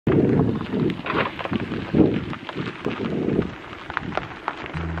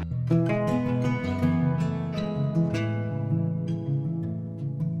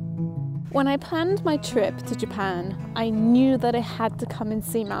When I planned my trip to Japan, I knew that I had to come and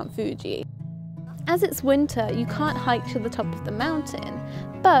see Mount Fuji. As it's winter, you can't hike to the top of the mountain,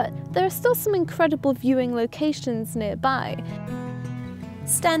 but there are still some incredible viewing locations nearby.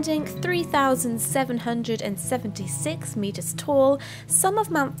 Standing 3,776 meters tall, some of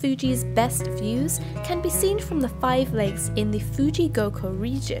Mount Fuji's best views can be seen from the 5 lakes in the Fujigoko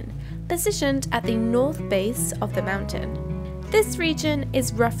region, positioned at the north base of the mountain. This region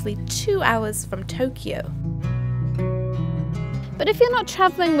is roughly 2 hours from Tokyo. But if you're not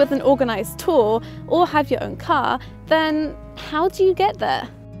traveling with an organized tour or have your own car, then how do you get there?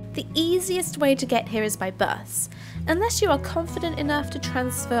 The easiest way to get here is by bus, unless you are confident enough to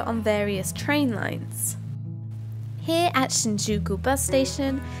transfer on various train lines. Here at Shinjuku bus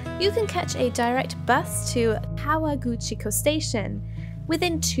station, you can catch a direct bus to Kawaguchiko station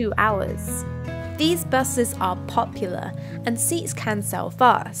within 2 hours. These buses are popular and seats can sell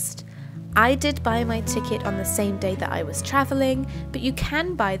fast. I did buy my ticket on the same day that I was traveling, but you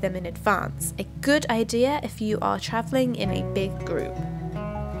can buy them in advance. A good idea if you are traveling in a big group.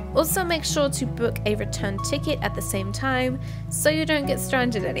 Also make sure to book a return ticket at the same time so you don't get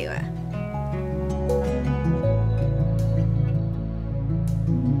stranded anywhere.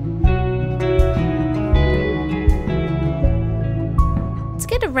 To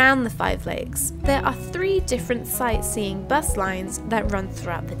get around the 5 lakes, there are 3 different sightseeing bus lines that run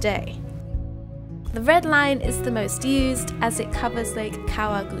throughout the day. The red line is the most used as it covers Lake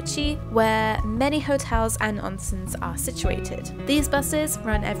Kawaguchi, where many hotels and onsens are situated. These buses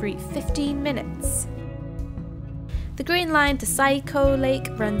run every 15 minutes. The green line to Saiko Lake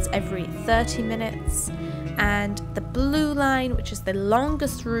runs every 30 minutes, and the blue line, which is the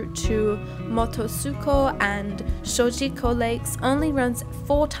longest route to Motosu and Shojiko lakes, only runs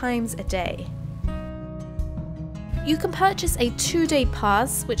 4 times a day. You can purchase a 2-day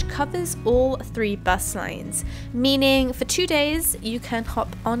pass which covers all 3 bus lines, meaning for 2 days you can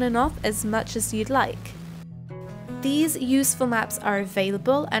hop on and off as much as you'd like. These useful maps are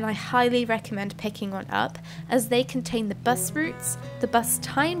available and I highly recommend picking one up as they contain the bus routes, the bus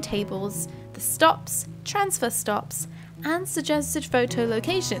timetables, the stops, transfer stops, and suggested photo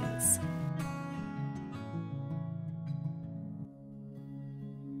locations.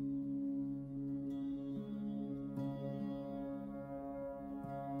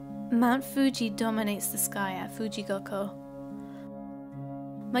 Mount Fuji dominates the sky at Fujigoko.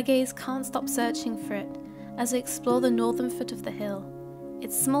 My gaze can't stop searching for it as I explore the northern foot of the hill,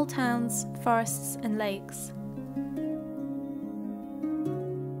 its small towns, forests and lakes.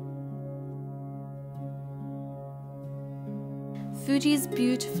 Fuji's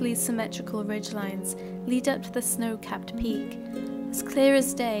beautifully symmetrical ridgelines lead up to the snow-capped peak, as clear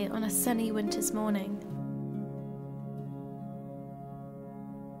as day on a sunny winter's morning.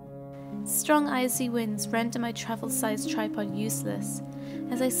 Strong icy winds render my travel-sized tripod useless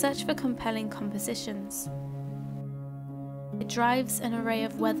as I search for compelling compositions. It drives an array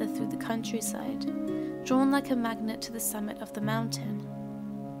of weather through the countryside, drawn like a magnet to the summit of the mountain.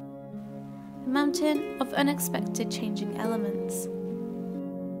 A mountain of unexpected changing elements.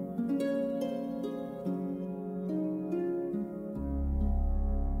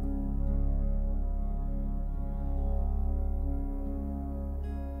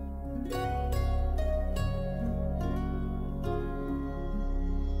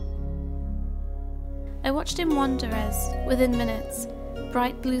 I watched him wander as, within minutes,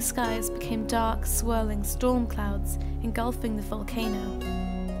 bright blue skies became dark, swirling storm clouds engulfing the volcano.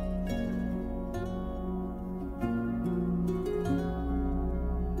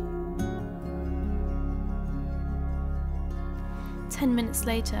 Ten minutes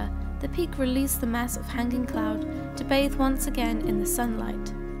later, the peak released the mass of hanging cloud to bathe once again in the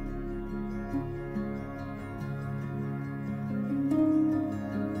sunlight.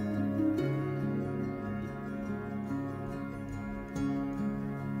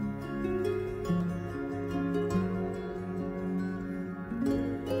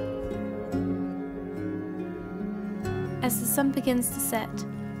 As the sun begins to set,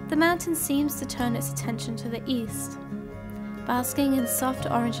 the mountain seems to turn its attention to the east, basking in soft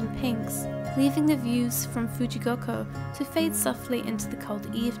orange and pinks, leaving the views from Fujigoko to fade softly into the cold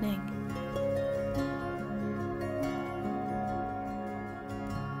evening.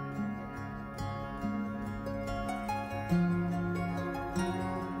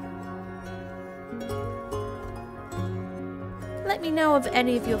 Let me know of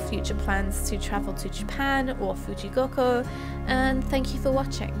any of your future plans to travel to Japan or Fujigoko, and thank you for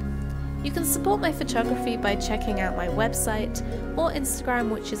watching. You can support my photography by checking out my website or Instagram,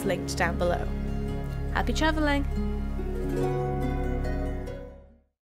 which is linked down below. Happy travelling!